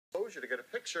exposure to get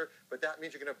a picture, but that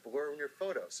means you're going to blur in your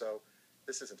photo. So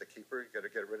this isn't a keeper. You've got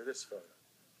to get rid of this photo.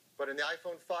 But in the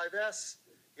iPhone 5S,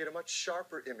 you get a much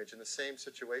sharper image in the same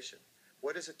situation.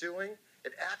 What is it doing?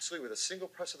 It actually, with a single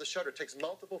press of the shutter, takes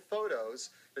multiple photos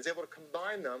and is able to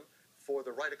combine them for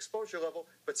the right exposure level,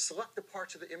 but select the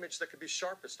parts of the image that could be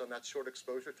sharpest on that short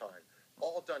exposure time,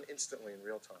 all done instantly in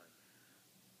real time.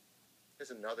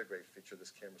 Here's another great feature of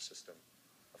this camera system,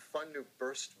 a fun new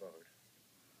burst mode.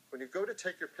 When you go to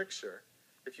take your picture,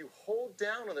 if you hold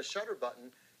down on the shutter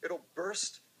button, it'll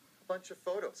burst a bunch of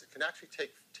photos. It can actually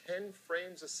take 10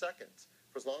 frames a second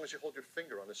for as long as you hold your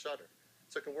finger on the shutter.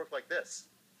 So it can work like this.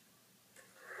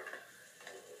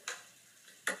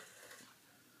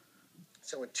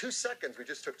 So in 2 seconds, we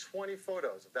just took 20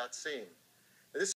 photos of that scene.